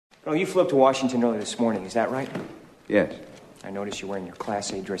Colonel, you flew up to Washington early this morning, is that right? Yes. I noticed you're wearing your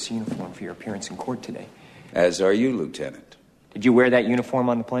Class A dress uniform for your appearance in court today. As are you, Lieutenant. Did you wear that uniform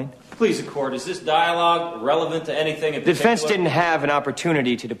on the plane? Please, the court, is this dialogue relevant to anything in The defense didn't have an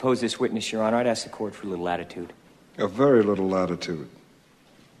opportunity to depose this witness, Your Honor. I'd ask the court for a little latitude. A very little latitude.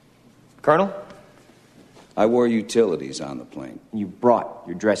 Colonel? I wore utilities on the plane. You brought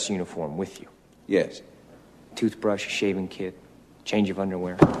your dress uniform with you? Yes. Toothbrush, a shaving kit, change of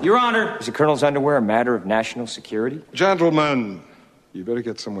underwear. Your Honor! Is the Colonel's underwear a matter of national security? Gentlemen, you better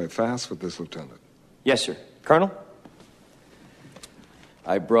get somewhere fast with this, Lieutenant. Yes, sir. Colonel?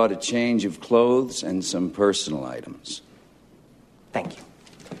 I brought a change of clothes and some personal items. Thank you.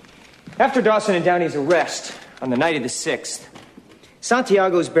 After Dawson and Downey's arrest on the night of the 6th,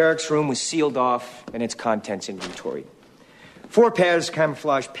 Santiago's barracks room was sealed off and its contents inventoried. 4 pairs of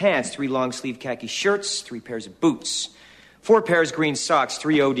camouflage pants, 3 long-sleeve khaki shirts, 3 pairs of boots, 4 pairs green socks,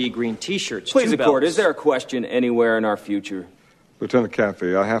 3 OD green T-shirts. Please, 2 the court, belts. is there a question anywhere in our future? Lieutenant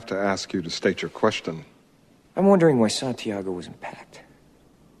Caffey, I have to ask you to state your question. I'm wondering why Santiago wasn't packed.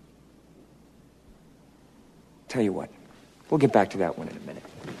 Tell you what, we'll get back to that one in a minute.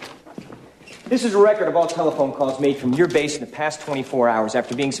 This is a record of all telephone calls made from your base in the past 24 hours.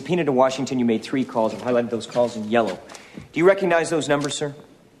 After being subpoenaed to Washington, you made 3 calls. I've highlighted those calls in yellow. Do you recognize those numbers, sir?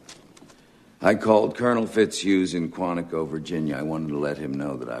 I called Colonel Fitzhughes in Quantico, Virginia. I wanted to let him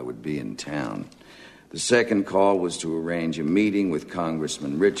know that I would be in town. The second call was to arrange a meeting with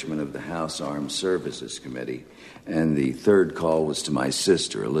Congressman Richmond of the House Armed Services Committee. And the third call was to my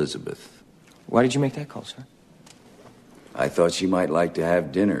sister, Elizabeth. Why did you make that call, sir? I thought she might like to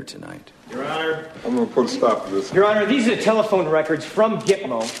have dinner tonight. Your Honor. I'm going to put a stop to this. Your Honor, these are the telephone records from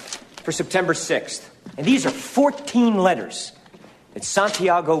Gitmo for September 6th. And these are 14 letters that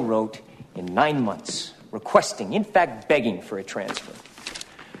Santiago wrote in 9 months, requesting, in fact, begging for a transfer.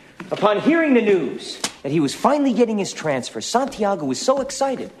 Upon hearing the news that he was finally getting his transfer, Santiago was so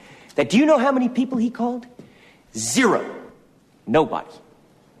excited that do you know how many people he called? 0. Nobody.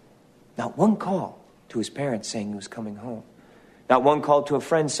 Not one call to his parents saying he was coming home. Not one call to a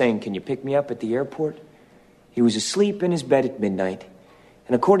friend saying, can you pick me up at the airport? He was asleep in his bed at midnight,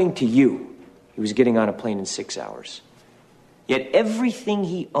 and according to you, he was getting on a plane in 6 hours. Yet everything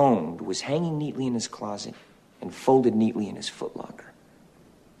he owned was hanging neatly in his closet and folded neatly in his footlocker.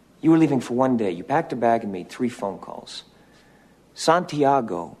 You were leaving for 1 day. You packed a bag and made 3 phone calls.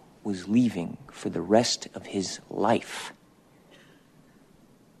 Santiago was leaving for the rest of his life.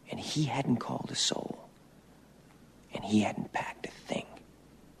 And he hadn't called a soul. And he hadn't packed a thing.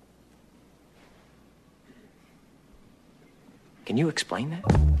 Can you explain that?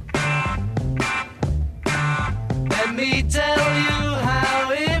 Let me tell you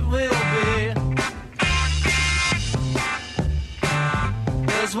how it will be.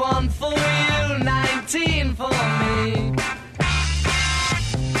 There's 1 for you, 19 for me.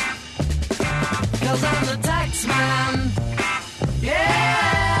 'Cause I'm the tax man.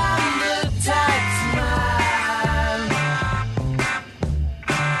 Yeah, I'm the tax man.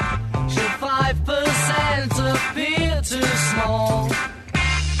 Should 5% appear too small?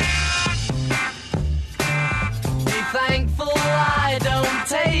 Be thankful I don't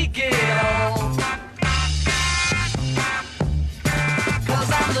take it all.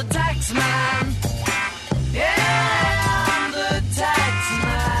 'Cause I'm the tax man. Yeah, I'm the tax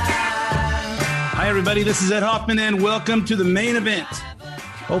man. Hi, everybody. This is Ed Hoffman, and welcome to the main event.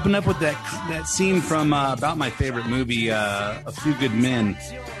 Open up with that scene from about my favorite movie, A Few Good Men.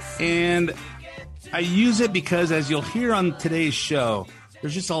 And I use it because, as you'll hear on today's show,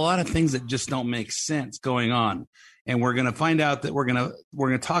 there's just a lot of things that just don't make sense going on. And we're going to find out that we're going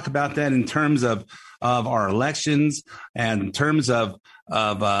to talk about that in terms of our elections and in terms of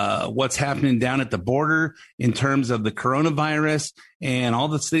what's happening down at the border, in terms of the coronavirus and all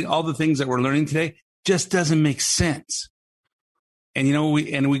the things that we're learning today. Just doesn't make sense. And,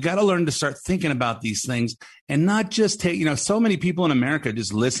 we got to learn to start thinking about these things and not just take, so many people in America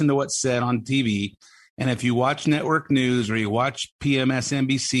just listen to what's said on TV. And if you watch network news or you watch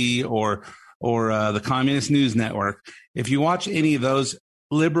PMSNBC or the Communist News Network, if you watch any of those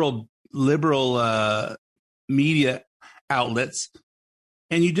liberal media outlets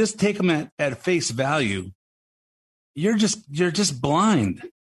and you just take them at face value, you're just blind.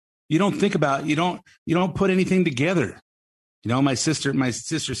 You don't think about, you don't put anything together. My sister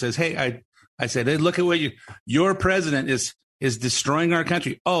says, hey, I said, hey, look at what your president is destroying our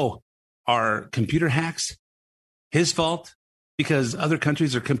country. Oh, are computer hacks his fault because other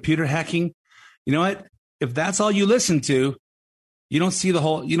countries are computer hacking? You know what? If that's all you listen to, You don't see the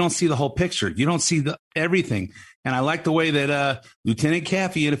whole picture. You don't see everything. And I like the way that Lieutenant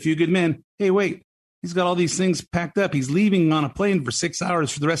Caffey and A Few Good Men, hey, wait, he's got all these things packed up. He's leaving on a plane for 6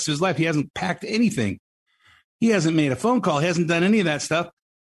 hours for the rest of his life. He hasn't packed anything. He hasn't made a phone call. He hasn't done any of that stuff.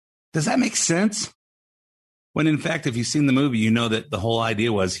 Does that make sense? When in fact, if you've seen the movie, you know that the whole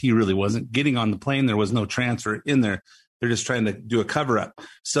idea was he really wasn't getting on the plane. There was no transfer in there. They're just trying to do a cover up.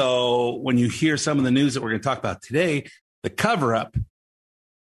 So when you hear some of the news that we're going to talk about today, the cover up,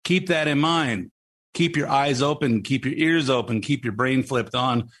 keep that in mind. Keep your eyes open, keep your ears open, keep your brain flipped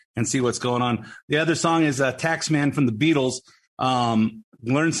on and see what's going on. The other song is Taxman from the Beatles.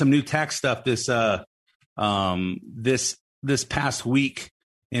 Learned some new tax stuff this past week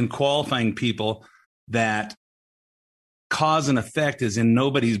in qualifying people that cause and effect is in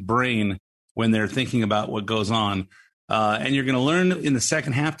nobody's brain when they're thinking about what goes on. And you're going to learn in the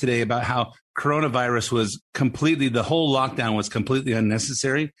second half today about how coronavirus was the whole lockdown was completely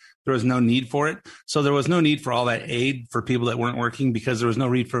unnecessary. There was no need for it. So there was no need for all that aid for people that weren't working because there was no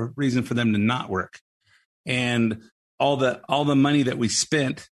reason for them to not work. And all the money that we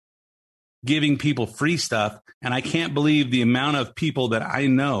spent giving people free stuff. And I can't believe the amount of people that I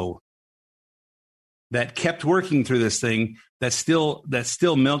know that kept working through this thing that still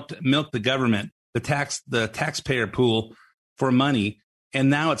milked the government, the taxpayer pool for money. And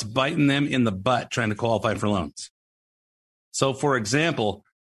now it's biting them in the butt trying to qualify for loans. So, for example,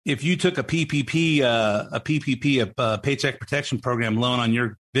 if you took a PPP, a Paycheck Protection Program loan on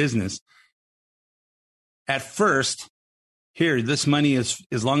your business, at first, here, this money is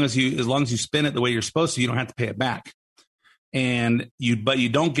as long as you spend it the way you're supposed to, you don't have to pay it back. But you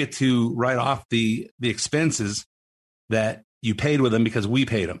don't get to write off the expenses that you paid with them because we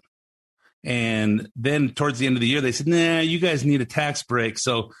paid them. And then towards the end of the year, they said, nah, you guys need a tax break.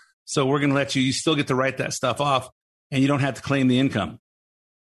 So we're going to let you still get to write that stuff off and you don't have to claim the income,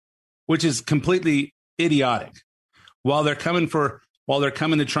 which is completely idiotic while they're coming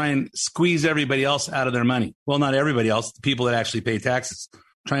to try and squeeze everybody else out of their money. Well, not everybody else, the people that actually pay taxes,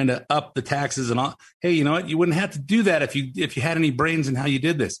 trying to up the taxes and all. Hey, you know what? You wouldn't have to do that if you had any brains in how you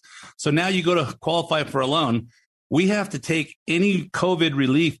did this. So now you go to qualify for a loan. We have to take any COVID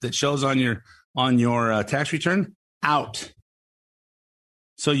relief that shows on your tax return out.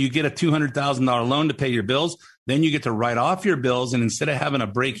 So you get a $200,000 loan to pay your bills. Then you get to write off your bills. And instead of having a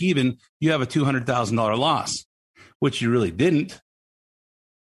break even, you have a $200,000 loss, which you really didn't.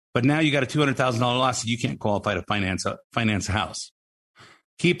 But now you got a $200,000 loss that you can't qualify to finance a house.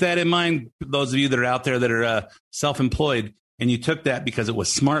 Keep that in mind, those of you that are out there that are self-employed, and you took that because it was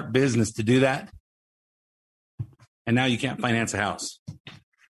smart business to do that. And now you can't finance a house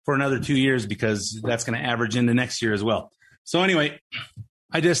for another 2 years because that's going to average into next year as well. So anyway,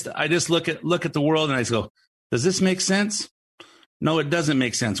 I just look at the world and I just go, does this make sense? No, it doesn't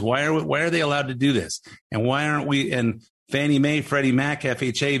make sense. Why are they allowed to do this? And why aren't we, and Fannie Mae, Freddie Mac,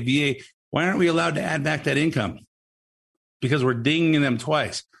 FHA, VA, why aren't we allowed to add back that income? Because we're dinging them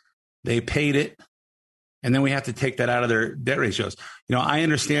twice. They paid it, and then we have to take that out of their debt ratios. You know, I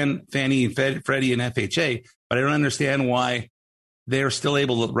understand Fannie and Freddie and FHA, but I don't understand why they're still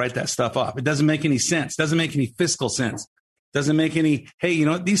able to write that stuff off. It doesn't make any sense. Doesn't make any fiscal sense. Doesn't make any, hey, you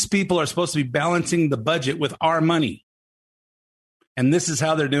know what? These people are supposed to be balancing the budget with our money. And this is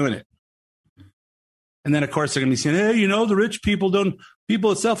how they're doing it. And then, of course, they're going to be saying, hey, you know, the rich people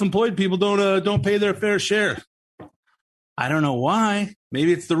self-employed people don't pay their fair share. I don't know why.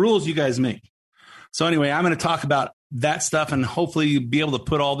 Maybe it's the rules you guys make. So anyway, I'm going to talk about that stuff and hopefully you'll be able to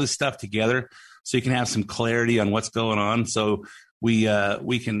put all this stuff together so you can have some clarity on what's going on. So we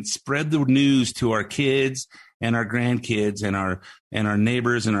can spread the news to our kids and our grandkids and our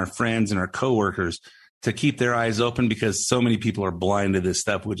neighbors and our friends and our coworkers to keep their eyes open because so many people are blind to this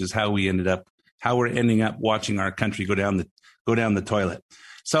stuff, which is how we're ending up watching our country go down the toilet.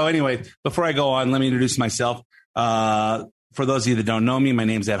 So anyway, before I go on, let me introduce myself. For those of you that don't know me, my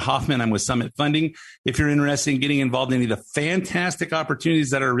name's Ed Hoffman. I'm with Summit Funding. If you're interested in getting involved in any of the fantastic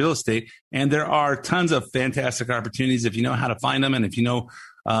opportunities that are real estate, and there are tons of fantastic opportunities if you know how to find them and if you know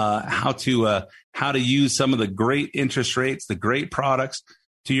how to use some of the great interest rates, the great products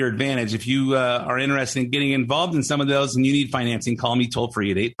to your advantage. If you are interested in getting involved in some of those and you need financing, call me toll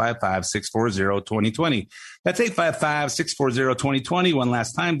free at 855-640-2020. That's 855-640-2020. One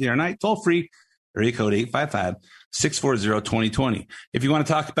last time, day or night, toll free, area code 855-640-2020. If you want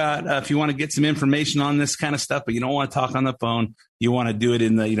to talk about, if you want to get some information on this kind of stuff, but you don't want to talk on the phone, you want to do it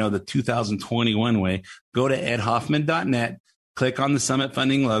in the 2021 way, go to edhoffman.net. Click on the Summit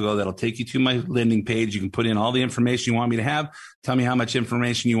Funding logo. That'll take you to my landing page. You can put in all the information you want me to have. Tell me how much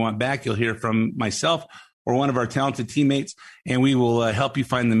information you want back. You'll hear from myself or one of our talented teammates, and we will help you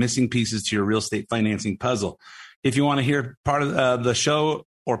find the missing pieces to your real estate financing puzzle. If you want to hear part of the show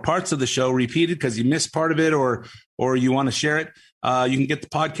or parts of the show repeated because you missed part of it or you want to share it, you can get the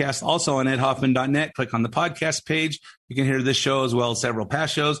podcast also on edhoffman.net. Click on the podcast page. You can hear this show as well as several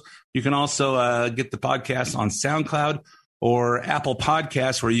past shows. You can also get the podcast on SoundCloud or Apple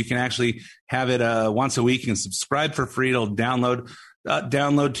Podcasts, where you can actually have it once a week and subscribe for free. It'll download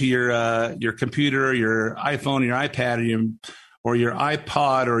to your computer, or your iPhone, or your iPad, or your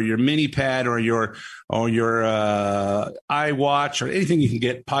iPod, or your mini pad, or your iWatch, or anything you can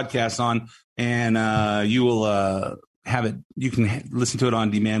get podcasts on, and you will have it. You can listen to it on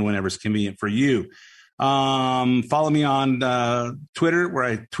demand whenever it's convenient for you. Follow me on Twitter, where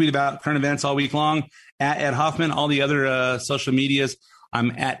I tweet about current events all week long, at Ed Hoffman. All the other social medias, I'm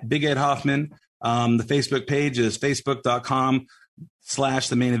at Big Ed Hoffman. The Facebook page is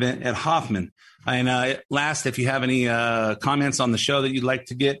facebook.com/the main event at Hoffman. And last, if you have any comments on the show that you'd like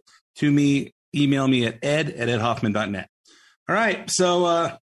to get to me, email me at ed@edhoffman.net. All right.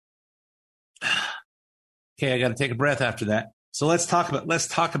 So, okay, I got to take a breath after that. So let's talk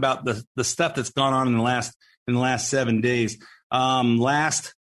about the stuff that's gone on in the last 7 days.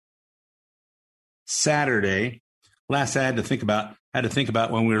 Last Saturday, I had to think about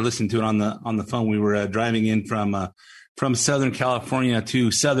when we were listening to it on the phone. We were driving in from Southern California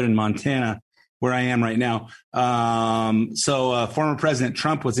to Southern Montana, where I am right now. So former President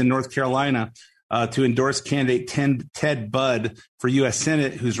Trump was in North Carolina to endorse candidate Ted Budd for U.S.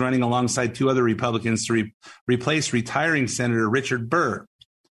 Senate, who's running alongside two other Republicans to replace retiring Senator Richard Burr.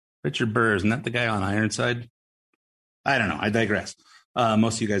 Richard Burr, isn't that the guy on Ironside? I don't know. I digress.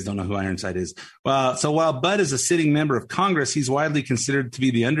 Most of you guys don't know who Ironside is. So while Budd is a sitting member of Congress, he's widely considered to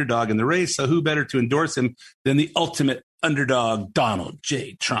be the underdog in the race. So who better to endorse him than the ultimate underdog, Donald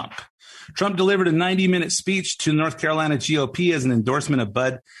J. Trump? Trump delivered a 90-minute speech to North Carolina GOP as an endorsement of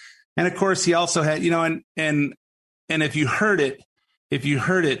Budd. And of course, he also had, and if you heard it,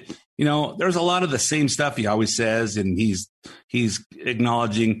 there's a lot of the same stuff he always says, and he's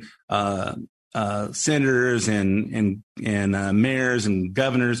acknowledging senators and mayors and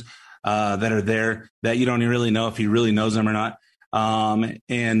governors that are there that you don't really know if he really knows them or not. And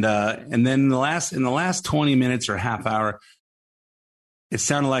then in the last 20 minutes or half hour, it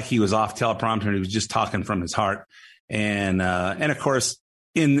sounded like he was off teleprompter and he was just talking from his heart. And of course,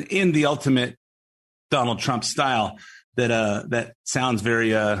 in the ultimate Donald Trump style, that sounds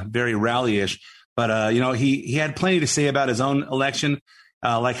very rally-ish. But he had plenty to say about his own election,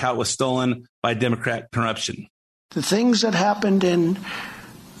 like how it was stolen by Democrat corruption. The things that happened in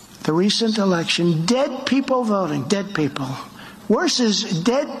the recent election, dead people voting, dead people. Worse is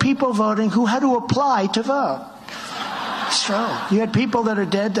dead people voting who had to apply to vote. So you had people that are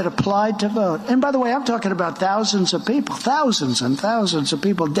dead that applied to vote. And by the way, I'm talking about thousands of people, thousands and thousands of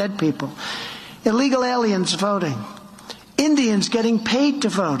people, dead people. Illegal aliens voting. Indians getting paid to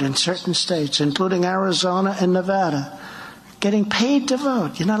vote in certain states, including Arizona and Nevada. Getting paid to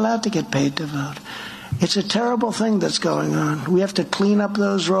vote. You're not allowed to get paid to vote. It's a terrible thing that's going on. We have to clean up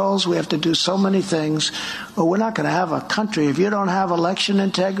those rolls. We have to do so many things. Or we're not going to have a country. If you don't have election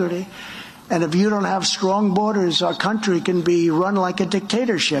integrity, and if you don't have strong borders, our country can be run like a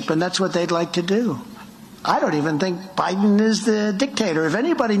dictatorship, and that's what they'd like to do. I don't even think Biden is the dictator. If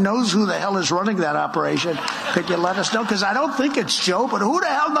anybody knows who the hell is running that operation, could you let us know? Because I don't think it's Joe, but who the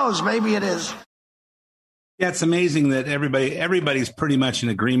hell knows? Maybe it is. Yeah, it's amazing that everybody's pretty much in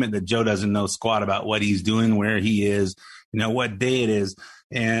agreement that Joe doesn't know squat about what he's doing, where he is, what day it is.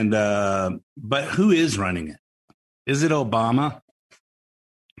 And but who is running it? Is it Obama?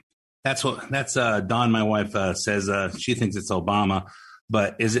 That's Dawn, my wife, says she thinks it's Obama,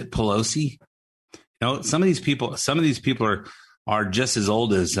 but is it Pelosi? Some of these people are just as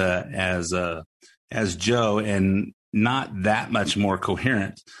old as Joe and not that much more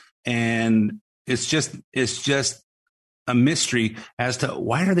coherent. And it's just a mystery as to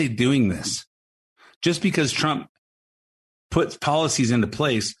why are they doing this? Just because Trump puts policies into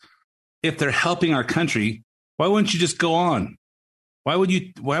place, if they're helping our country, why wouldn't you just go on? Why would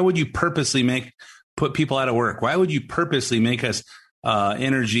you purposely put people out of work? Why would you purposely make us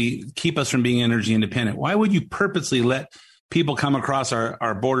keep us from being energy independent? Why would you purposely let people come across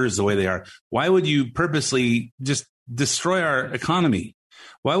our borders the way they are? Why would you purposely just destroy our economy?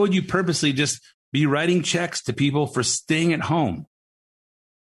 Why would you purposely just be writing checks to people for staying at home,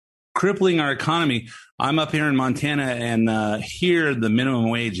 crippling our economy? I'm up here in Montana, and here the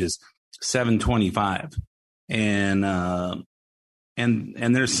minimum wage is $7.25, and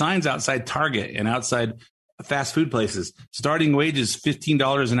there's signs outside Target and outside fast food places. Starting wages,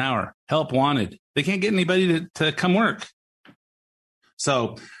 $15 an hour. Help wanted. They can't get anybody to come work.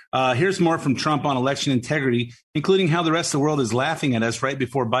 So here's more from Trump on election integrity, including how the rest of the world is laughing at us right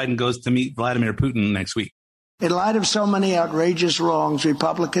before Biden goes to meet Vladimir Putin next week. In light of so many outrageous wrongs,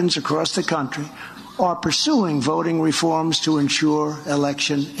 Republicans across the country are pursuing voting reforms to ensure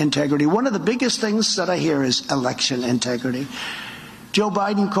election integrity. One of the biggest things that I hear is election integrity. Joe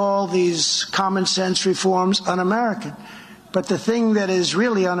Biden called these common sense reforms un-American. But the thing that is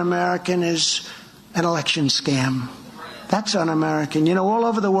really un-American is an election scam. That's un-American. You know, all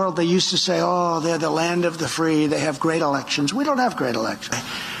over the world they used to say, oh, they're the land of the free. They have great elections. We don't have great elections.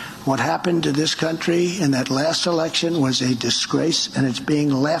 What happened to this country in that last election was a disgrace, and it's being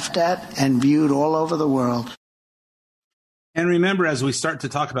laughed at and viewed all over the world. And remember, as we start to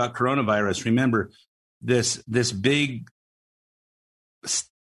talk about coronavirus, remember this big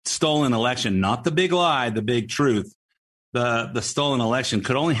stolen election, not the big lie, the big truth. The stolen election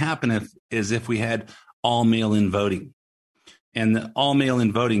could only happen if we had all mail-in voting. And the all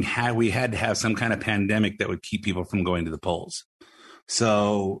mail-in voting, we had to have some kind of pandemic that would keep people from going to the polls.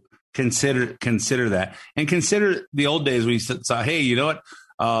 So consider that, and consider the old days we saw, hey, you know what?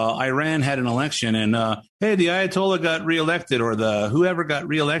 Iran had an election, and hey, the Ayatollah got reelected, or the whoever got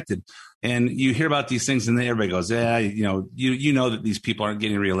reelected. And you hear about these things, and then everybody goes, yeah, you know that these people aren't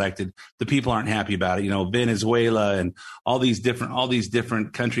getting reelected. The people aren't happy about it. You know, Venezuela and all these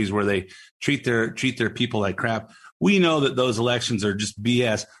different countries where they treat their people like crap. We know that those elections are just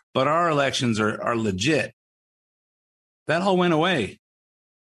BS, but our elections are legit. That all went away.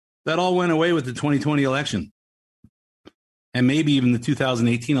 That all went away with the 2020 election, and maybe even the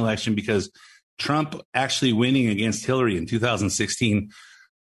 2018 election, because Trump actually winning against Hillary in 2016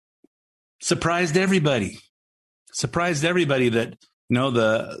 surprised everybody that, you know,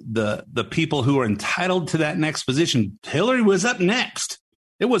 the people who are entitled to that next position. Hillary was up next.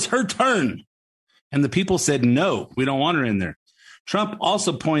 It was her turn. And the people said, no, we don't want her in there. Trump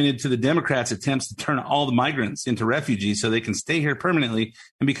also pointed to the Democrats' attempts to turn all the migrants into refugees so they can stay here permanently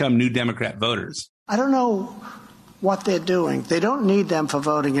and become new Democrat voters. I don't know what they're doing. They don't need them for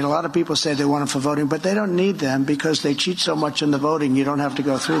voting. And a lot of people say they want them for voting, but they don't need them because they cheat so much in the voting. You don't have to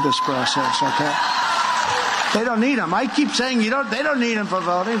go through this process, okay? They don't need them. I keep saying they don't need them for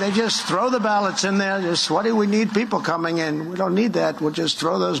voting. They just throw the ballots in there. What do we need people coming in? We don't need that. We'll just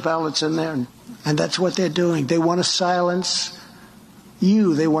throw those ballots in there. And that's what they're doing. They want to silence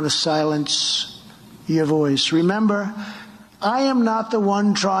you. They want to silence your voice. Remember, I am not the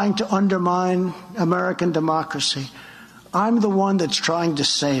one trying to undermine American democracy. I'm the one that's trying to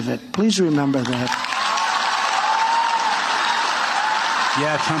save it. Please remember that.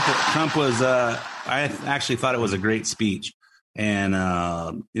 Yeah, Trump was, I actually thought it was a great speech. And,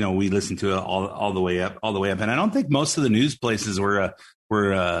 we listened to it all the way up. And I don't think most of the news places were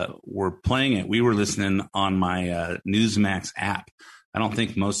playing it. We were listening on my Newsmax app. I don't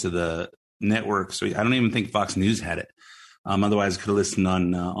think most of the networks, I don't even think Fox News had it. Otherwise, I could have listened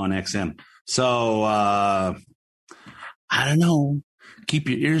on XM. So I don't know. Keep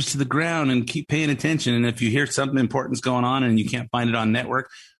your ears to the ground and keep paying attention. And if you hear something important's going on and you can't find it on network,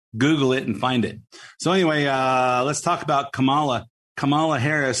 Google it and find it. So anyway, let's talk about Kamala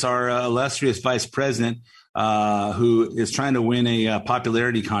Harris, our illustrious vice president, who is trying to win a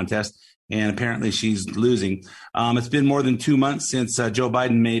popularity contest. And apparently she's losing. It's been more than 2 months since Joe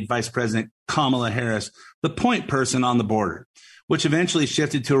Biden made Vice President Kamala Harris the point person on the border, which eventually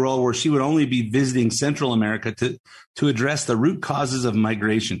shifted to a role where she would only be visiting Central America to address the root causes of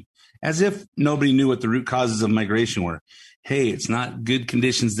migration, as if nobody knew what the root causes of migration were. Hey, it's not good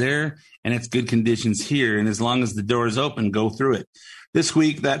conditions there, and it's good conditions here. And as long as the door is open, go through it. This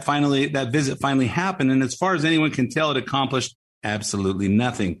week, that visit finally happened. And as far as anyone can tell, it accomplished absolutely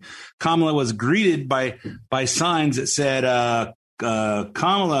nothing. Kamala was greeted by signs that said,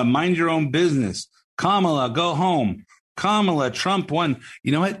 Kamala, mind your own business. Kamala, go home. Kamala, Trump won.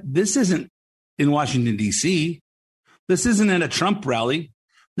 You know what? This isn't in Washington, D.C. This isn't at a Trump rally.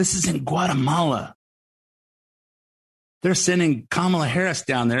 This is in Guatemala. They're sending Kamala Harris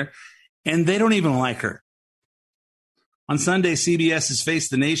down there, and they don't even like her. On Sunday, CBS's Face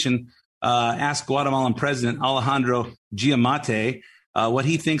the Nation asked Guatemalan President Alejandro Giammattei what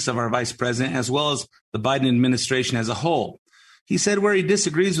he thinks of our vice president, as well as the Biden administration as a whole. He said where he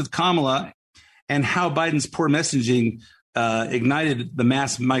disagrees with Kamala and how Biden's poor messaging ignited the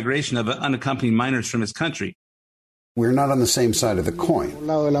mass migration of unaccompanied minors from his country. We're not on the same side of the coin.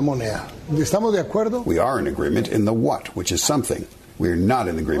 We are in agreement in the what, which is something. We're not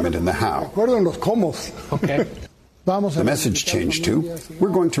in agreement in the how. Okay. The message changed to,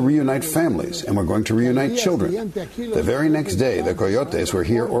 we're going to reunite families and we're going to reunite children. The very next day, the Coyotes were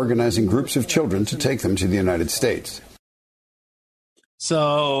here organizing groups of children to take them to the United States.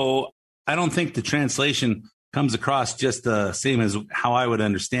 So I don't think the translation comes across just the same as how I would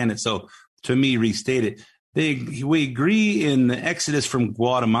understand it. So to me, restate it. We agree in the exodus from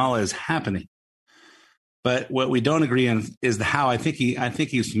Guatemala is happening. But what we don't agree on is the how. I think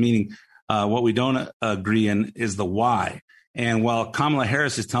he's meaning what we don't agree in is the why. And while Kamala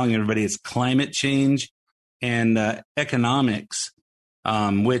Harris is telling everybody it's climate change and economics,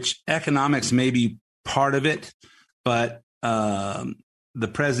 which economics may be part of it, but the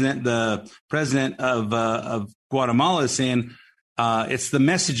president of Guatemala is saying it's the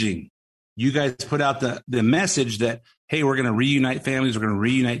messaging. You guys put out the message that, hey, we're going to reunite families, we're going to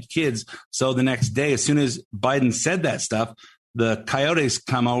reunite kids. So the next day, as soon as Biden said that stuff, the Coyotes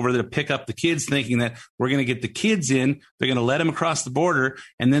come over to pick up the kids, thinking that we're going to get the kids in, they're going to let them across the border,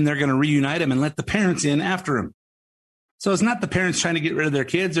 and then they're going to reunite them and let the parents in after them. So it's not the parents trying to get rid of their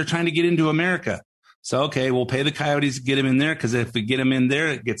kids, they're trying to get into America. So, okay, we'll pay the Coyotes to get them in there, because if we get them in there,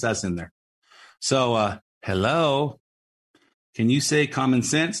 it gets us in there. So, hello, can you say common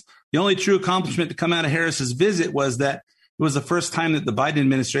sense? The only true accomplishment to come out of Harris's visit was that it was the first time that the Biden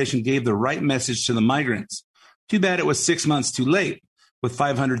administration gave the right message to the migrants. Too bad it was 6 months too late, with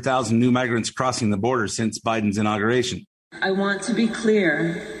 500,000 new migrants crossing the border since Biden's inauguration. I want to be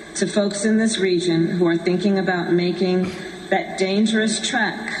clear to folks in this region who are thinking about making that dangerous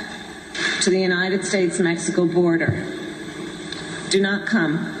trek to the United States-Mexico border. Do not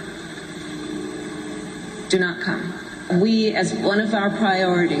come. Do not come. We, as one of our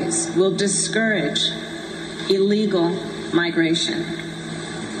priorities, will discourage illegal migration.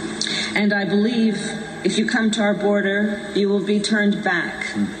 And I believe if you come to our border, you will be turned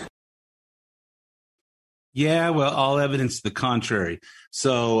back. Yeah, well, all evidence to the contrary.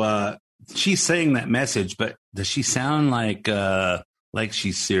 So she's saying that message, but does she sound like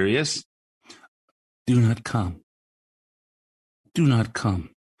she's serious? Do not come. Do not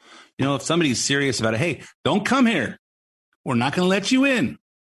come. You know, if somebody's serious about it, hey, don't come here. We're not going to let you in.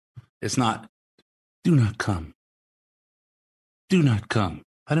 It's not, do not come. Do not come.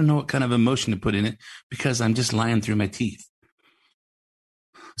 I don't know what kind of emotion to put in it because I'm just lying through my teeth.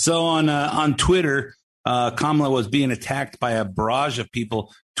 So on Twitter, Kamala was being attacked by a barrage of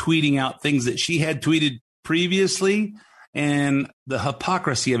people tweeting out things that she had tweeted previously and the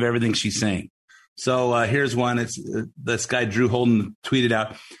hypocrisy of everything she's saying. So here's one. It's this guy, Drew Holden, tweeted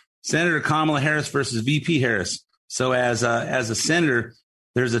out, Senator Kamala Harris versus VP Harris. So as a senator,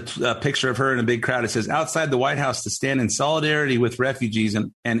 there's a picture of her in a big crowd. It says, outside the White House to stand in solidarity with refugees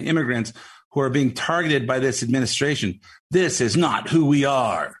and immigrants who are being targeted by this administration. This is not who we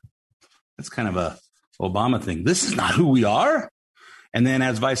are. That's kind of a Obama thing. This is not who we are. And then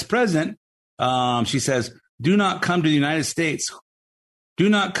as vice president, she says, do not come to the United States. Do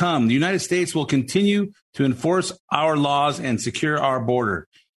not come. The United States will continue to enforce our laws and secure our border.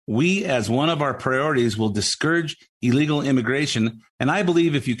 We, as one of our priorities, will discourage illegal immigration. And I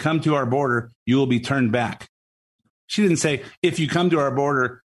believe if you come to our border, you will be turned back. She didn't say, if you come to our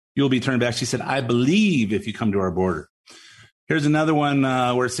border, you'll be turned back. She said, I believe if you come to our border. Here's another one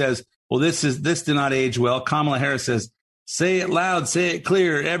where it says, well, this did not age well. Kamala Harris says, say it loud, say it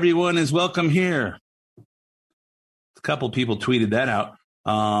clear. Everyone is welcome here. A couple people tweeted that out.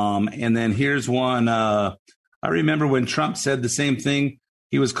 And then here's one. I remember when Trump said the same thing.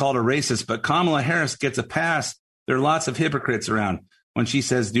 He was called a racist, but Kamala Harris gets a pass. There are lots of hypocrites around when she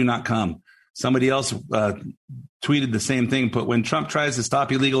says, do not come. Somebody else tweeted the same thing, but when Trump tries to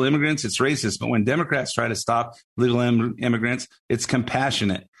stop illegal immigrants, it's racist. But when Democrats try to stop illegal immigrants, it's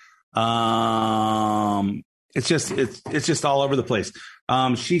compassionate. It's just all over the place.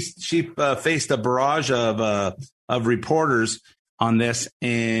 She faced a barrage of reporters on this,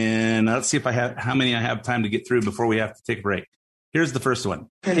 and let's see how many I have time to get through before we have to take a break. Here's the first one.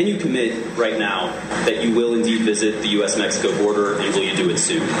 Can you commit right now that you will indeed visit the U.S.-Mexico border, and will you do it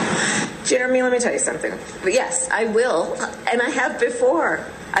soon? Jeremy, let me tell you something. But yes, I will, and I have before.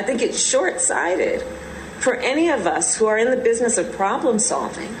 I think it's short-sighted for any of us who are in the business of problem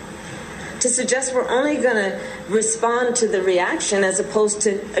solving to suggest we're only going to respond to the reaction as opposed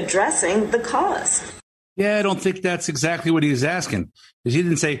to addressing the cause. Yeah, I don't think that's exactly what he was asking. Because he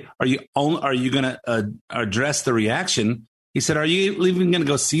didn't say, are you going to address the reaction? He said, are you even going to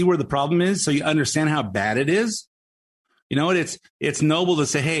go see where the problem is so you understand how bad it is? You know what? It's noble to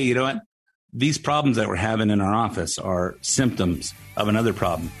say, hey, you know what? These problems that we're having in our office are symptoms of another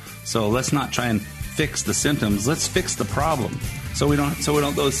problem. So let's not try and fix the symptoms. Let's fix the problem. So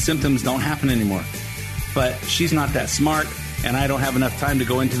those symptoms don't happen anymore. but she's not that smart, and I don't have enough time to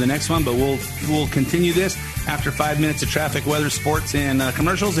go into the next one, but we'll continue this after 5 minutes of traffic, weather, sports, and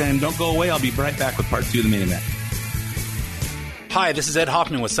commercials, and don't go away. I'll be right back with part 2 of the main event. Hi, this is Ed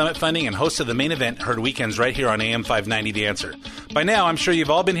Hoffman with Summit Funding and host of The Main Event, heard weekends right here on AM 590 The Answer. By now, I'm sure you've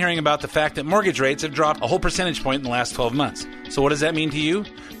all been hearing about the fact that mortgage rates have dropped a whole percentage point in the last 12 months. So what does that mean to you?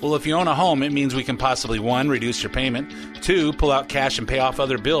 Well, if you own a home, it means we can possibly 1, reduce your payment, 2, pull out cash and pay off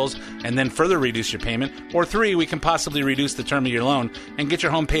other bills and then further reduce your payment, or 3, we can possibly reduce the term of your loan and get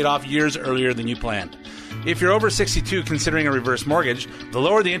your home paid off years earlier than you planned. If you're over 62 considering a reverse mortgage, the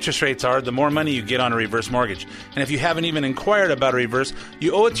lower the interest rates are, the more money you get on a reverse mortgage. And if you haven't even inquired about a reverse,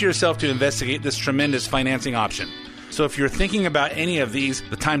 you owe it to yourself to investigate this tremendous financing option. So if you're thinking about any of these,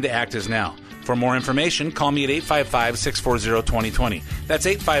 the time to act is now. For more information, call me at 855-640-2020. That's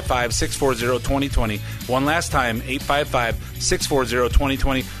 855-640-2020. One last time,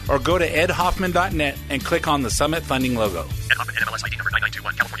 855-640-2020. Or go to edhoffman.net and click on the Summit Funding logo. Ed Hoffman, NMLS ID number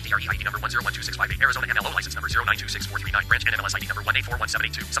 9921, California DRE ID number 1012658, Arizona MLO license number 0926439, branch NMLS ID number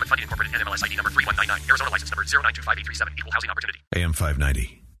 1841782, Summit Funding Incorporated NMLS ID number 3199, Arizona license number 0925837, equal housing opportunity. AM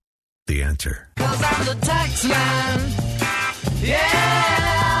 590, The Answer. 'Cause I'm the tax man.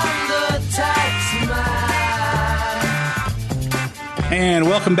 Yeah, I'm the tax man. And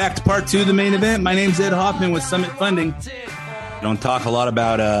welcome back to part 2 of the main event. My name's Ed Hoffman with Summit Funding. I don't talk a lot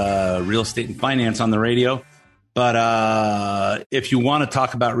about real estate and finance on the radio, but if you want to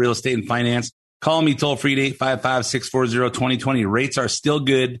talk about real estate and finance, call me toll free at 855-640-2020. Rates are still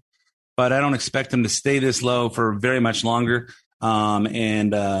good, but I don't expect them to stay this low for very much longer.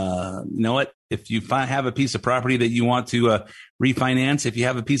 And you know what? If you have a piece of property that you want to refinance, if you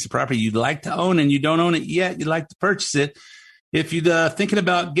have a piece of property you'd like to own and you don't own it yet, you'd like to purchase it. If you're thinking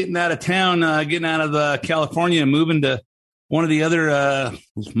about getting out of town, getting out of California and moving to one of the other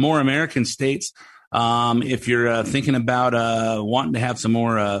more American states, if you're thinking about wanting to have some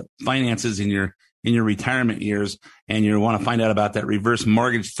more finances in your retirement years and you want to find out about that reverse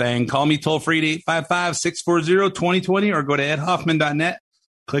mortgage thing, call me toll free at 855-640-2020 or go to edhoffman.net,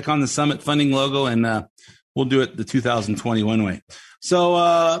 click on the Summit Funding logo, and we'll do it the 2021 way.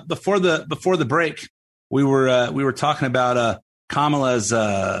 So before the break, we were talking about Kamala's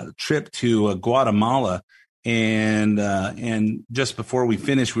trip to Guatemala, and just before we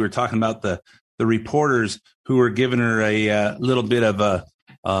finished, we were talking about the reporters who were giving her a little bit of a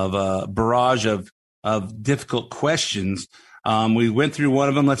barrage of difficult questions. We went through one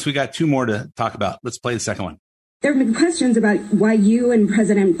of them. We got 2 more to talk about. Let's play the second one. There have been questions about why you and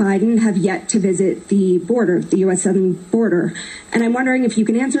President Biden have yet to visit the border, the U.S. southern border. And I'm wondering if you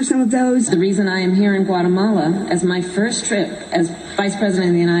can answer some of those. The reason I am here in Guatemala as my first trip as Vice President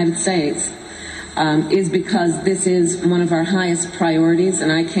of the United States is because this is one of our highest priorities.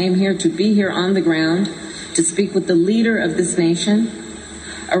 And I came here to be here on the ground to speak with the leader of this nation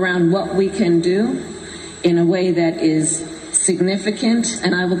around what we can do in a way that is significant,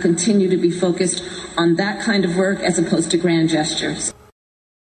 and I will continue to be focused on that kind of work as opposed to grand gestures.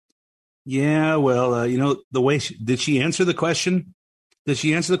 Yeah, well, the way did she answer the question?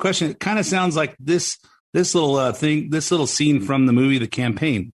 It kind of sounds like this little scene from the movie The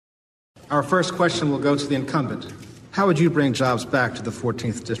Campaign. Our first question will go to the incumbent. How would you bring jobs back to the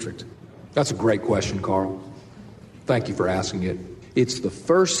 14th district? That's a great question, Carl. Thank you for asking it. It's the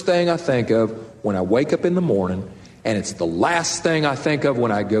first thing I think of when I wake up in the morning, and it's the last thing I think of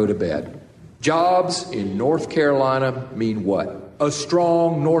when I go to bed. Jobs in North Carolina mean what? A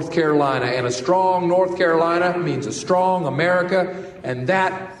strong North Carolina, and a strong North Carolina means a strong America, and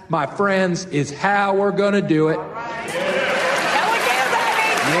that, my friends, is how we're going to do it.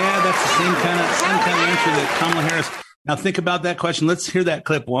 Yeah, that's the same kind of answer that Kamala Harris. Now think about that question. Let's hear that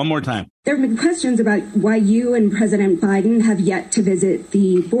clip one more time. There have been questions about why you and President Biden have yet to visit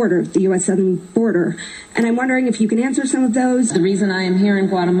the border, the U.S. southern border. And I'm wondering if you can answer some of those. The reason I am here in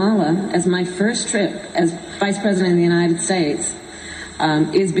Guatemala as my first trip as Vice President of the United States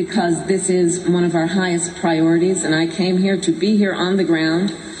is because this is one of our highest priorities. And I came here to be here on the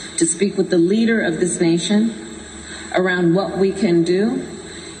ground to speak with the leader of this nation around what we can do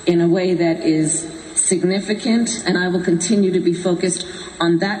in a way that is significant, and I will continue to be focused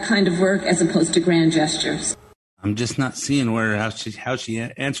on that kind of work as opposed to grand gestures. I'm just not seeing how she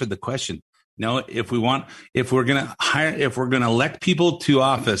answered the question. No, if we're going to elect people to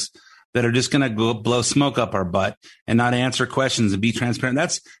office that are just going to go blow smoke up our butt and not answer questions and be transparent.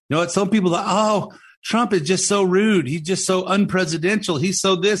 That's, some people that, Trump is just so rude. He's just so unpresidential. He's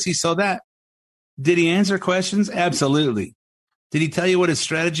so this, he's so that. Did he answer questions? Absolutely. Did he tell you what his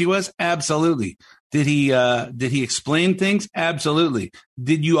strategy was? Absolutely. Did he explain things? Absolutely.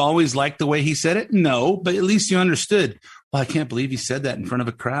 Did you always like the way he said it? No, but at least you understood. Well, I can't believe he said that in front of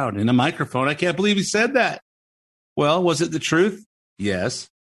a crowd in a microphone. I can't believe he said that. Well, was it the truth? Yes.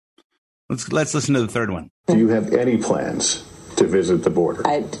 Let's listen to the third one. Do you have any plans to visit the border?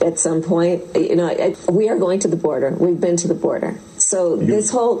 At some point, we are going to the border. We've been to the border. So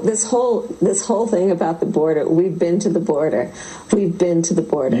this whole thing about the border, we've been to the border. We've been to the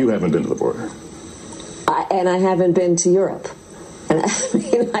border. You haven't been to the border. And I haven't been to Europe. And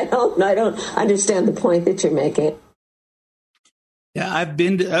I don't understand the point that you're making. Yeah, I've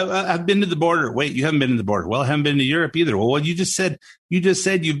been to the border. Wait, you haven't been to the border. Well, I haven't been to Europe either. Well, what you just said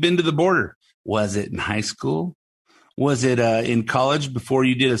you've been to the border. Was it in high school? Was it in college before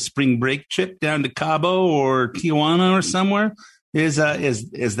you did a spring break trip down to Cabo or Tijuana or somewhere? Is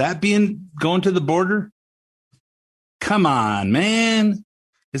that going to the border? Come on, man.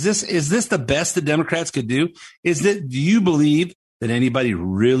 Is this the best the Democrats could do? Do you believe that anybody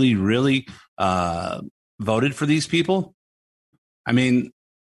really, really voted for these people? I mean,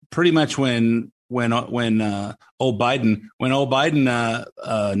 pretty much when Biden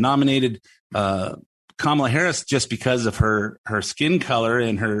nominated Kamala Harris just because of her skin color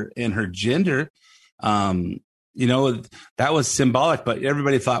and her gender, that was symbolic. But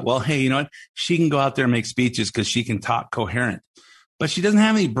everybody thought, well, hey, you know what? She can go out there and make speeches because she can talk coherent. But she doesn't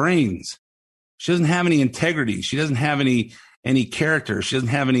have any brains. She doesn't have any integrity. She doesn't have any character. She doesn't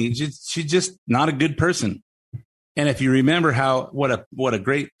have any. She's just not a good person. And if you remember what a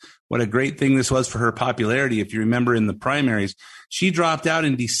great thing this was for her popularity, if you remember in the primaries, she dropped out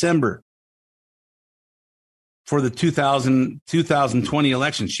in December for the 2020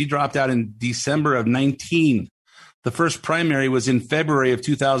 election. She dropped out in December of 19. The first primary was in February of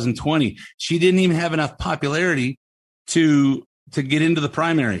 2020. She didn't even have enough popularity to get into the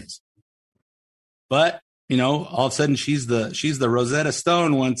primaries. But all of a sudden she's the Rosetta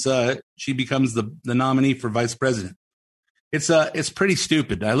Stone once she becomes the nominee for vice president. It's pretty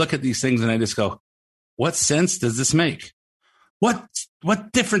stupid. I look at these things and I just go, what sense does this make? What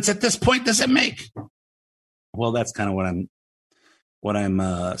difference at this point does it make? Well, that's kind of what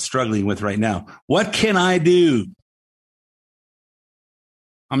I'm struggling with right now. What can I do?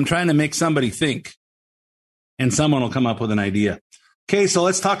 I'm trying to make somebody think, and someone will come up with an idea. Okay, so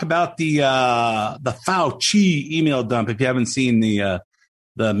let's talk about the Fauci email dump. If you haven't seen the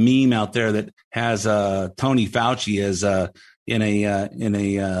meme out there that has Tony Fauci as in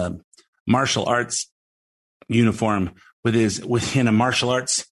a martial arts uniform within a martial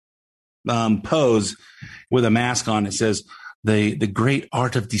arts pose with a mask on. It says the great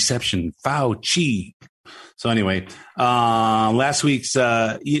art of deception, Fauci. So anyway, last week's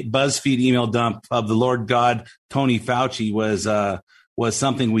BuzzFeed email dump of the Lord God Tony Fauci was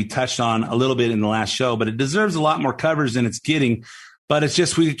something we touched on a little bit in the last show, but it deserves a lot more coverage than it's getting. But it's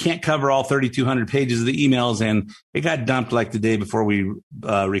just we can't cover all 3,200 pages of the emails, and it got dumped like the day before we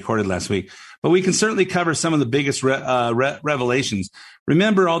recorded last week. But we can certainly cover some of the biggest revelations.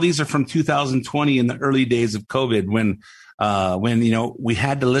 Remember, all these are from 2020 in the early days of COVID when we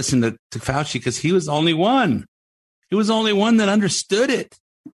had to listen to Fauci because he was the only one. He was the only one that understood it.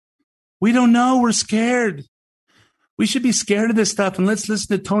 We don't know. We're scared. We should be scared of this stuff, and let's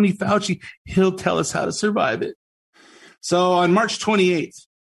listen to Tony Fauci. He'll tell us how to survive it. So on March 28th,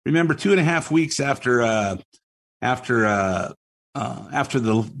 remember 2.5 weeks after the lockdown,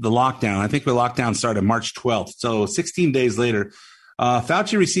 I think the lockdown started March 12th. So 16 days later,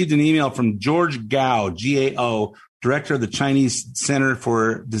 Fauci received an email from George Gao, G-A-O, director of the Chinese Center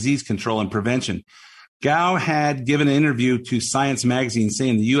for Disease Control and Prevention. Gao had given an interview to Science magazine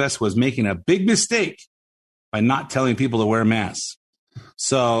saying the U.S. was making a big mistake by not telling people to wear masks.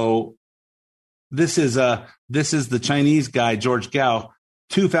 So this is the Chinese guy, George Gao,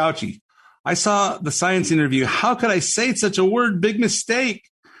 to Fauci. I saw the Science interview. How could I say such a word? Big mistake.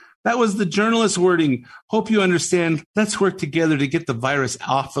 That was the journalist wording. Hope you understand. Let's work together to get the virus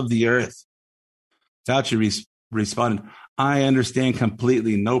off of the earth. Fauci responded, I understand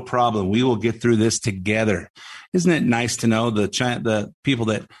completely. No problem. We will get through this together. Isn't it nice to know the people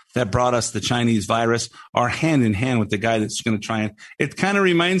that brought us the Chinese virus are hand in hand with the guy that's going to try and it kind of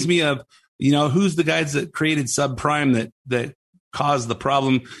reminds me of, who's the guys that created subprime that caused the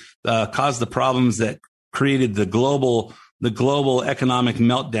problems that created the global economic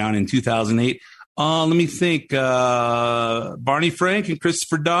meltdown in 2008. Let me think. Barney Frank and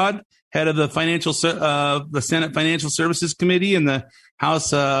Christopher Dodd, head of the Senate Financial Services Committee and the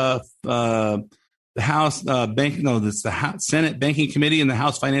Senate Banking Committee and the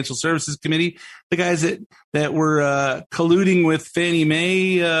House Financial Services Committee, the guys that were colluding with Fannie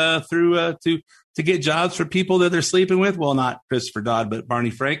Mae to get jobs for people that they're sleeping with. Well, not Christopher Dodd, but Barney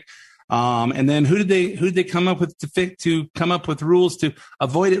Frank. And then who did they come up with to come up with rules to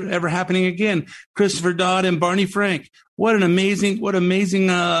avoid it ever happening again? Christopher Dodd and Barney Frank. What amazing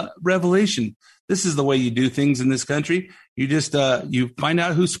revelation. This is the way you do things in this country. You just you find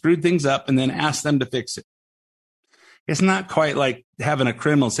out who screwed things up and then ask them to fix it. It's not quite like having a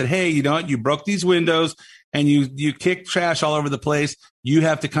criminal said, hey, you know what? You broke these windows and you kicked trash all over the place. You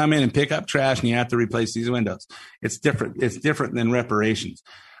have to come in and pick up trash and you have to replace these windows. It's different. It's different than reparations.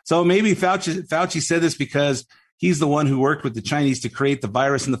 So maybe Fauci said this because he's the one who worked with the Chinese to create the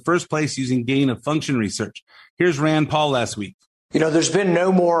virus in the first place using gain of function research. Here's Rand Paul last week. You know, there's been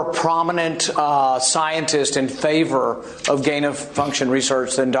no more prominent scientist in favor of gain of function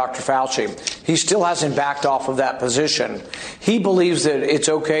research than Dr. Fauci. He still hasn't backed off of that position. He believes that it's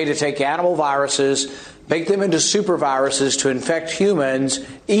okay to take animal viruses, make them into super viruses to infect humans,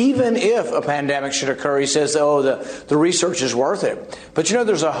 even if a pandemic should occur. He says, oh, the research is worth it. But, you know,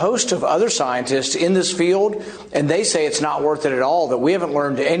 there's a host of other scientists in this field, and they say it's not worth it at all, that we haven't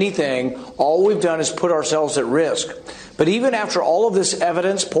learned anything. All we've done is put ourselves at risk. But even after all of this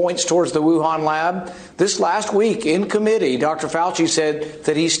evidence points towards the Wuhan lab, this last week in committee, Dr. Fauci said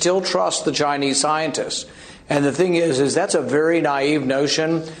that he still trusts the Chinese scientists. And the thing is that's a very naive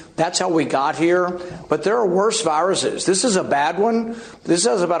notion. That's how we got here. But there are worse viruses. This is a bad one. This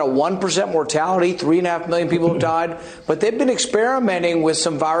has about a 1% mortality. 3.5 million people have died. But they've been experimenting with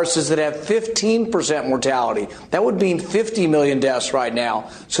some viruses that have 15% mortality. That would mean 50 million deaths right now.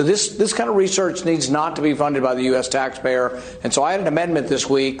 So this kind of research needs not to be funded by the U.S. taxpayer. And so I had an amendment this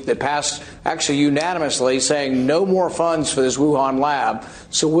week that passed actually unanimously saying no more funds for this Wuhan lab.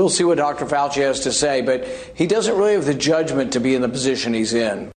 So we'll see what Dr. Fauci has to say. But he doesn't really have the judgment to be in the position he's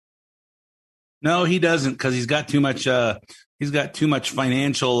in. No, he doesn't, because he's got too much. He's got too much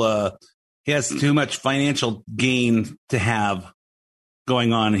financial. He has too much financial gain to have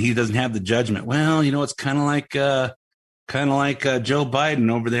going on, and he doesn't have the judgment. Well, you know, it's kind of like Joe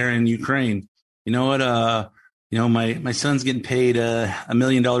Biden over there in Ukraine. You know what? You know, my son's getting paid $1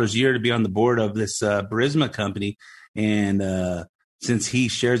 million a year to be on the board of this Burisma company, and since he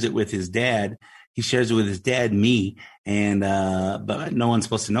shares it with his dad, me, and but no one's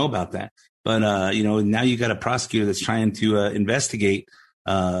supposed to know about that. But, you know, now you got a prosecutor that's trying to investigate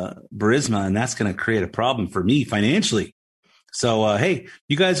Burisma, and that's going to create a problem for me financially. So, hey,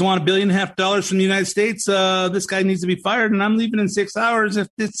 you guys want $1.5 billion from the United States? This guy needs to be fired, and I'm leaving in 6 hours. If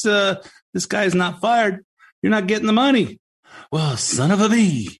this guy's not fired, you're not getting the money. Well, son of a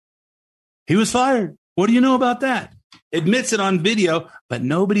bee. He was fired. What do you know about that? Admits it on video, but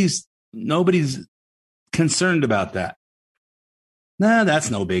nobody's concerned about that. Nah, that's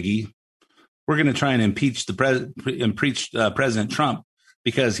no biggie. We're going to try and impeach President Trump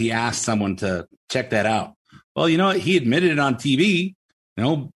because he asked someone to check that out. Well, you know what? He admitted it on TV. You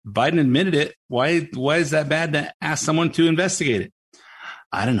know, Biden admitted it. Why is that bad to ask someone to investigate it?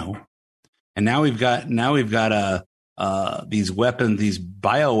 I don't know. And now we've got these weapons, these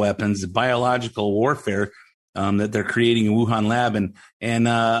bioweapons, biological warfare that they're creating in Wuhan lab, and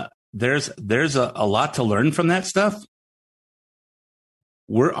there's a lot to learn from that stuff.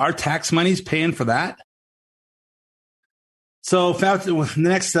 Our tax money's paying for that. So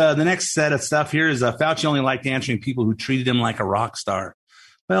Fauci, the next set of stuff here is Fauci only liked answering people who treated him like a rock star.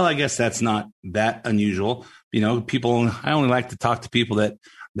 Well, I guess that's not that unusual. You know, I only like to talk to people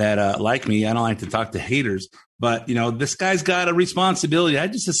that like me. I don't like to talk to haters. But, you know, this guy's got a responsibility. I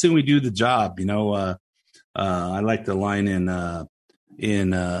just assume we do the job. You know, I like the line in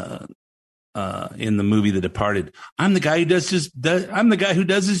the movie The Departed. I'm the guy who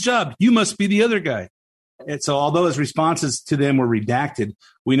does his job. You must be the other guy. And so although his responses to them were redacted,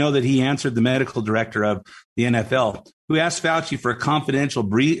 we know that he answered the medical director of the NFL, who asked Fauci for a confidential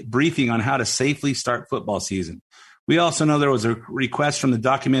briefing on how to safely start football season. We also know there was a request from the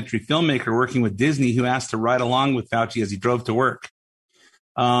documentary filmmaker working with Disney who asked to ride along with Fauci as he drove to work.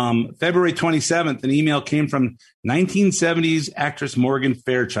 February 27th, an email came from 1970s actress Morgan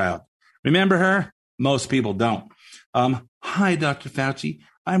Fairchild. Remember her? Most people don't. Hi, Dr. Fauci.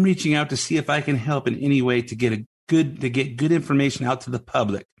 I'm reaching out to see if I can help in any way to get good information out to the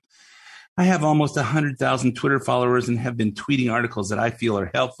public. I have almost 100,000 Twitter followers and have been tweeting articles that I feel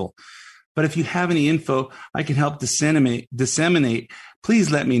are helpful. But if you have any info I can help disseminate, please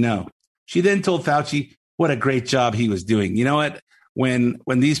let me know. She then told Fauci what a great job he was doing. You know what? When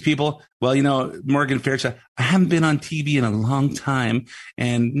these people, well, you know, Morgan Fairchild, I haven't been on TV in a long time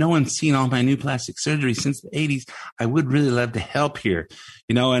and no one's seen all my new plastic surgery since the 80s. I would really love to help here,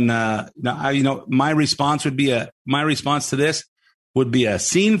 you know, and, my response to this would be a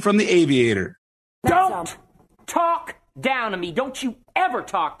scene from The Aviator. Don't talk down to me. Don't you ever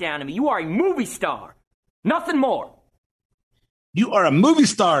talk down to me. You are a movie star. Nothing more. You are a movie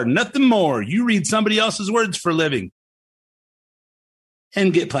star. Nothing more. You read somebody else's words for a living.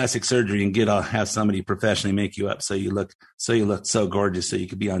 And get plastic surgery and have somebody professionally make you up so you look so gorgeous so you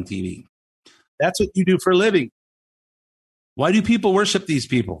could be on TV. That's what you do for a living. Why do people worship these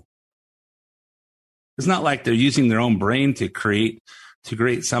people? It's not like they're using their own brain to create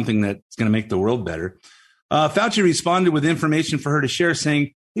something that's going to make the world better. Fauci responded with information for her to share,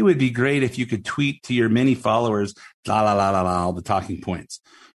 saying, "It would be great if you could tweet to your many followers, la, la, la, la, la, all the talking points."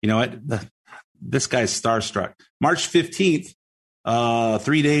 You know what? This guy's starstruck. March 15th,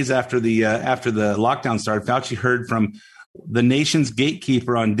 3 days after the lockdown started, Fauci heard from the nation's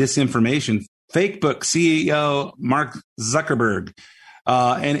gatekeeper on disinformation, Facebook CEO Mark Zuckerberg.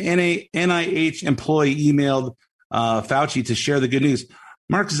 An NIH employee emailed Fauci to share the good news.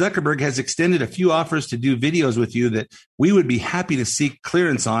 Mark Zuckerberg has extended a few offers to do videos with you that we would be happy to seek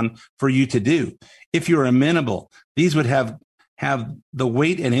clearance on for you to do. If you're amenable, these would have the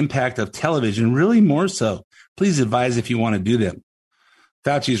weight and impact of television, really more so. Please advise if you want to do them.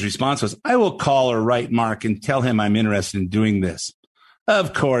 Fauci's response was, "I will call or write Mark and tell him I'm interested in doing this."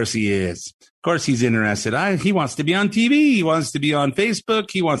 Of course he is. Of course he's interested. He wants to be on TV. He wants to be on Facebook.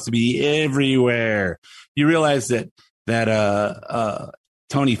 He wants to be everywhere. You realize that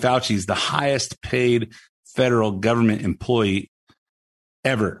Tony Fauci is the highest paid federal government employee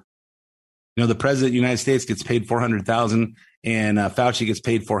ever. You know, the president of the United States gets paid $400,000 and Fauci gets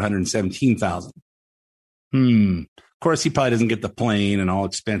paid $417,000. Of course, he probably doesn't get the plane and all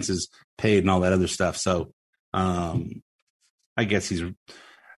expenses paid and all that other stuff. So I guess he's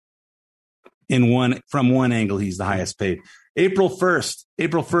from one angle, he's the highest paid. April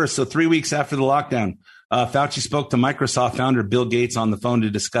 1st. So 3 weeks after the lockdown, Fauci spoke to Microsoft founder Bill Gates on the phone to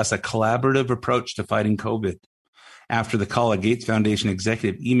discuss a collaborative approach to fighting COVID. After the call, a Gates Foundation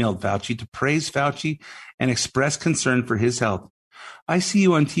executive emailed Fauci to praise Fauci and express concern for his health. "I see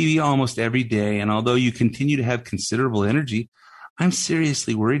you on TV almost every day, and although you continue to have considerable energy, I'm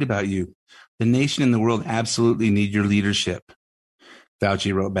seriously worried about you. The nation and the world absolutely need your leadership."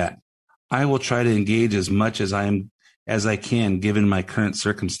 Fauci wrote back, "I will try to engage as much as I can given my current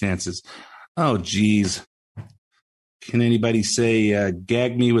circumstances." Oh, geez. Can anybody say,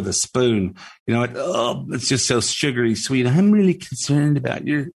 gag me with a spoon? You know what? Oh, it's just so sugary sweet. I'm really concerned about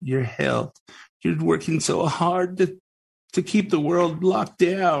your health. You're working so hard to keep the world locked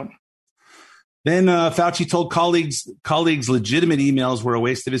down. Then Fauci told colleagues legitimate emails were a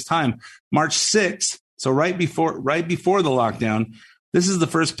waste of his time. March 6th, so right before the lockdown, this is the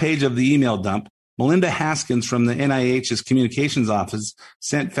first page of the email dump. Melinda Haskins from the NIH's communications office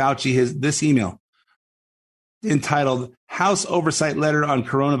sent Fauci this email entitled "House Oversight Letter on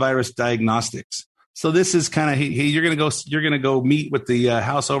Coronavirus Diagnostics." So this is kind of, hey, you're going to go meet with the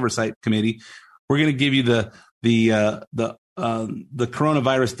House Oversight Committee. We're going to give you the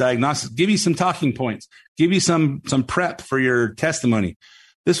coronavirus diagnostics, give you some talking points, give you some prep for your testimony.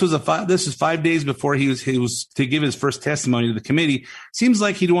 This was 5 days before he was to give his first testimony to the committee. Seems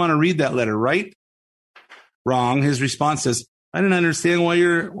like he'd want to read that letter, right? Wrong. His response says, I don't understand why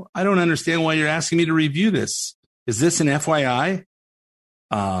you're asking me to review this. Is this an FYI?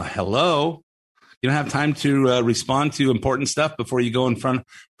 Hello. You don't have time to respond to important stuff before you go in front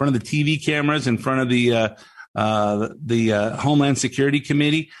of the TV cameras, in front of the Homeland Security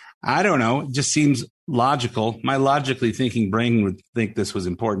Committee. I don't know. It just seems logical. My logically thinking brain would think this was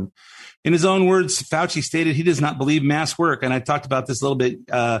important. In his own words, Fauci stated he does not believe masks work. And I talked about this a little bit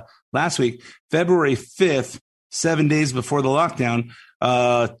last week. February 5th, 7 days before the lockdown,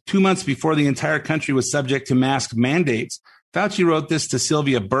 2 months before the entire country was subject to mask mandates, Fauci wrote this to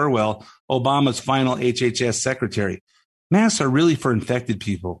Sylvia Burwell, Obama's final HHS secretary. Masks are really for infected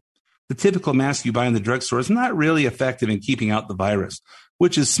people. The typical mask you buy in the drugstore is not really effective in keeping out the virus,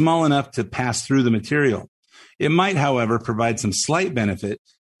 which is small enough to pass through the material. It might, however, provide some slight benefit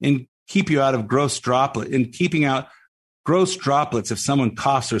in keeping out gross droplets if someone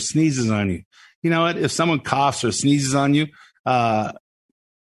coughs or sneezes on you. You know what? If someone coughs or sneezes on you, they're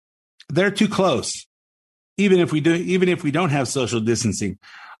too close. Even if we don't have social distancing,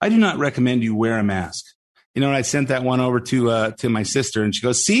 I do not recommend you wear a mask. You know, I sent that one over to my sister, and she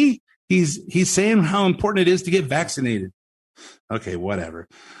goes, "See, he's saying how important it is to get vaccinated." Okay, whatever.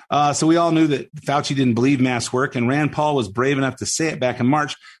 So we all knew that Fauci didn't believe masks work, and Rand Paul was brave enough to say it back in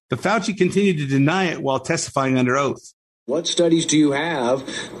March, but Fauci continued to deny it while testifying under oath. What studies do you have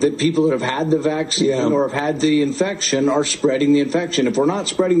that people that have had the vaccine or have had the infection are spreading the infection? If we're not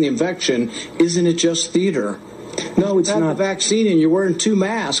spreading the infection, isn't it just theater? No, it's not. The vaccine and you're wearing 2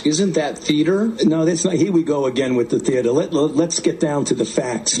 masks. Isn't that theater? No, that's not. Here we go again with the theater. Let's get down to the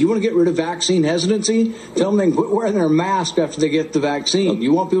facts. You want to get rid of vaccine hesitancy? Tell them they can quit wearing their mask after they get the vaccine.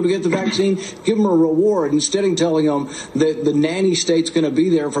 You want people to get the vaccine? Give them a reward instead of telling them that the nanny state's going to be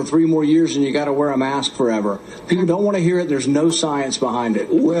there for 3 more years and you got to wear a mask forever. People don't want to hear it. There's no science behind it.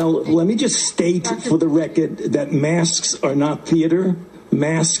 Well, let me just state for the record that masks are not theater.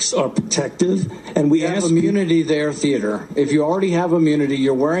 Masks are protective, and we have immunity there, theater. If you already have immunity,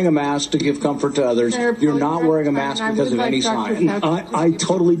 you're wearing a mask to give comfort to others. You're not wearing a mask because of any science. I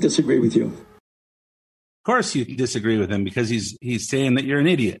totally disagree with you. Of course you disagree with him, because he's saying that you're an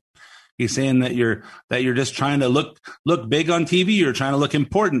idiot. He's saying that you're just trying to look big on TV. You're trying to look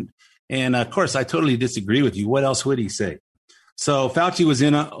important. And of course, I totally disagree with you. What else would he say? So Fauci was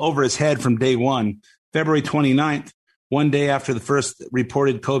in over his head from day one, February 29th. One day after the first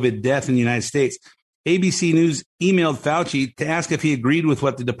reported COVID death in the United States, ABC News emailed Fauci to ask if he agreed with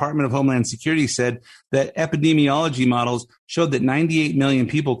what the Department of Homeland Security said, that epidemiology models showed that 98 million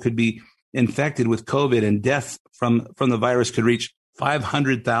people could be infected with COVID and deaths from the virus could reach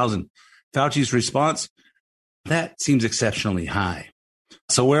 500,000. Fauci's response, that seems exceptionally high.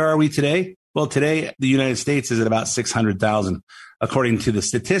 So where are we today? Well, today, the United States is at about 600,000, according to the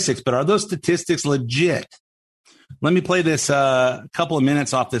statistics. But are those statistics legit? Let me play this couple of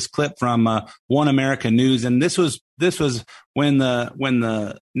minutes off this clip from One America News, and this was when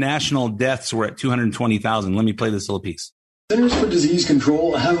the national deaths were at 220,000. Let me play this little piece. Centers for Disease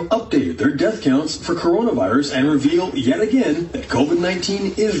Control have updated their death counts for coronavirus and reveal yet again that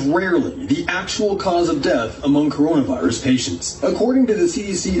COVID-19 is rarely the actual cause of death among coronavirus patients. According to the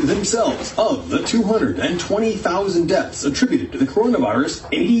CDC themselves, of the 220,000 deaths attributed to the coronavirus,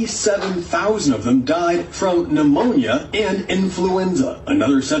 87,000 of them died from pneumonia and influenza.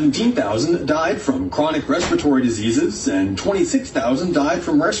 Another 17,000 died from chronic respiratory diseases, and 26,000 died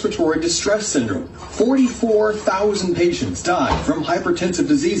from respiratory distress syndrome. 44,000 patients died from hypertensive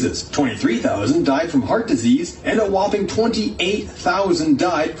diseases, 23,000 died from heart disease, and a whopping 28,000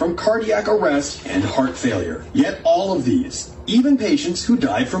 died from cardiac arrest and heart failure. Yet all of these, even patients who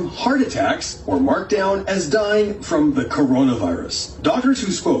died from heart attacks, were marked down as dying from the coronavirus. Doctors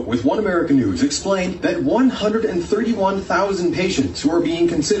who spoke with One American News explained that 131,000 patients who are being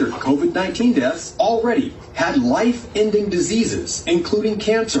considered COVID-19 deaths already had life-ending diseases, including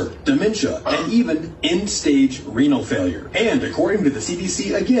cancer, dementia, and even end-stage renal failure. And according to the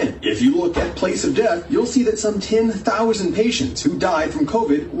CDC, again, if you look at place of death, you'll see that some 10,000 patients who died from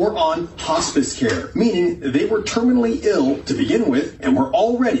COVID were on hospice care, meaning they were terminally ill to begin with and were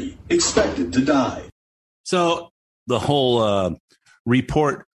already expected to die. So the whole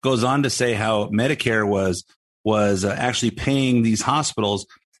report goes on to say how Medicare was actually paying these hospitals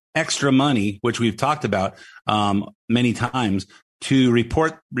extra money, which we've talked about many times, to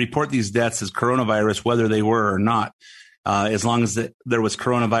report these deaths as coronavirus, whether they were or not, as long as there was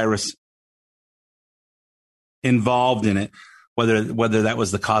coronavirus involved in it, whether that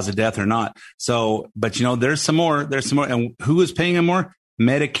was the cause of death or not. So, but there's some more. And who was paying them more?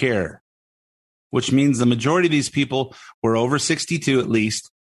 Medicare, which means the majority of these people were over 62 at least,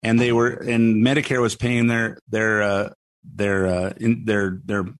 and Medicare was paying their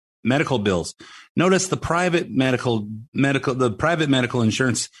medical bills. Notice the private medical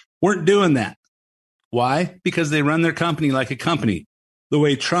insurance weren't doing that. Why? Because they run their company like a company, the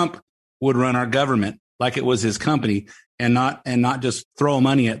way Trump would run our government, like it was his company, and not just throw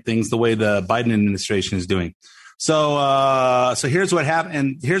money at things the way the Biden administration is doing. So here's what happened,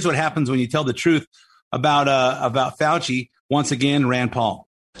 and here's what happens when you tell the truth about Fauci. Once again, Rand Paul.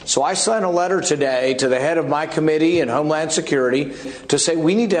 So I sent a letter today to the head of my committee in Homeland Security to say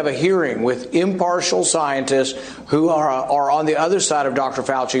we need to have a hearing with impartial scientists who are on the other side of Dr.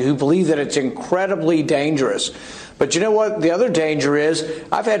 Fauci, who believe that it's incredibly dangerous. But you know what? The other danger is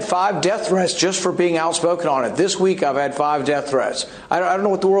I've had 5 death threats just for being outspoken on it. This week I've had 5 death threats. I don't know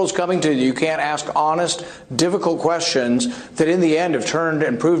what the world's coming to. You can't ask honest, difficult questions that in the end have turned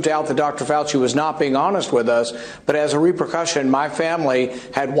and proved out that Dr. Fauci was not being honest with us. But as a repercussion, my family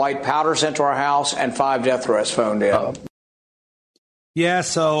had white powder sent to our house and 5 death threats phoned in. Yeah.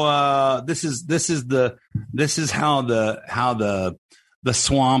 So this is how the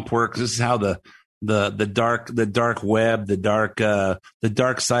swamp works. This is how the dark web, the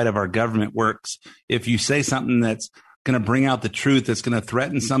dark side of our government works. If you say something that's going to bring out the truth, that's going to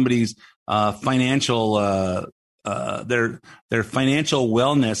threaten somebody's financial their financial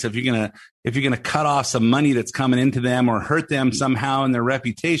wellness, if you're going to cut off some money that's coming into them or hurt them somehow in their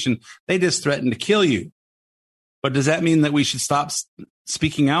reputation, they just threaten to kill you. But does that mean that we should stop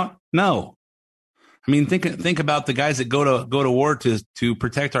speaking out? No. I mean, think about the guys that go to war to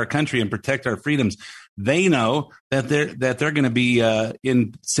protect our country and protect our freedoms. They know that they're going to be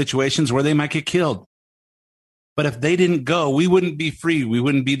in situations where they might get killed. But if they didn't go, we wouldn't be free. We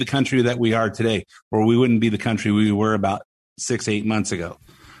wouldn't be the country that we are today, or we wouldn't be the country we were about 6-8 months ago.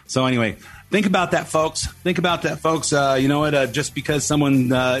 So anyway, think about that, folks. Think about that, folks. You know what? Just because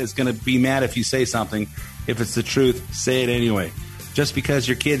someone is going to be mad if you say something, if it's the truth, say it anyway. Just because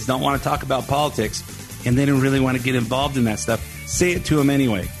your kids don't want to talk about politics and they don't really want to get involved in that stuff, say it to them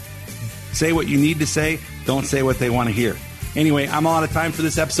anyway. Say what you need to say. Don't say what they want to hear. Anyway, I'm all out of time for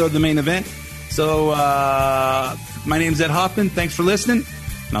this episode of The Main Event. So my name's Ed Hoffman. Thanks for listening,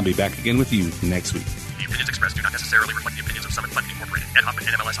 and I'll be back again with you next week. The opinions expressed do not necessarily reflect the opinions of Summit Funding Incorporated. Ed Hoffman,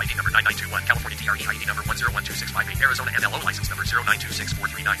 NMLS ID number 9921, California DRE ID number 1012658, Arizona MLO license number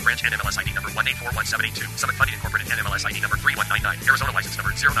 0926439, branch NMLS ID number 1841782, Summit Funding Incorporated, NMLS ID number 3199, Arizona license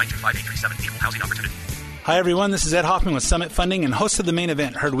number 0925837, equal housing opportunity. Hi, everyone. This is Ed Hoffman with Summit Funding and host of The Main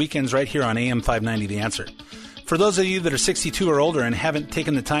Event, heard weekends right here on AM 590 The Answer. For those of you that are 62 or older and haven't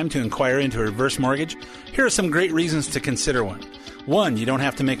taken the time to inquire into a reverse mortgage, here are some great reasons to consider one. 1, you don't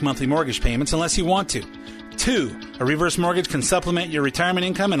have to make monthly mortgage payments unless you want to. 2, a reverse mortgage can supplement your retirement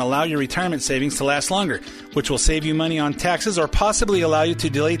income and allow your retirement savings to last longer, which will save you money on taxes or possibly allow you to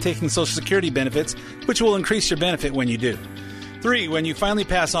delay taking Social Security benefits, which will increase your benefit when you do. 3, when you finally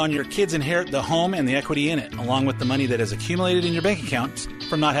pass on, your kids inherit the home and the equity in it, along with the money that has accumulated in your bank accounts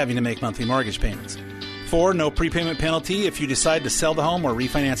from not having to make monthly mortgage payments. 4, no prepayment penalty if you decide to sell the home or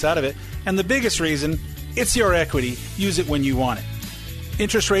refinance out of it. And the biggest reason, it's your equity. Use it when you want it.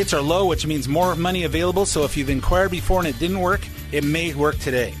 Interest rates are low, which means more money available, so if you've inquired before and it didn't work, it may work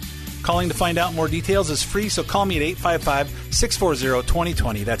today. Calling to find out more details is free, so call me at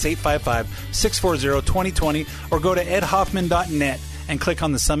 855-640-2020. That's 855-640-2020, or go to edhoffman.net and click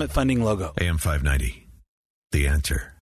on the Summit Funding logo. AM 590, The Answer.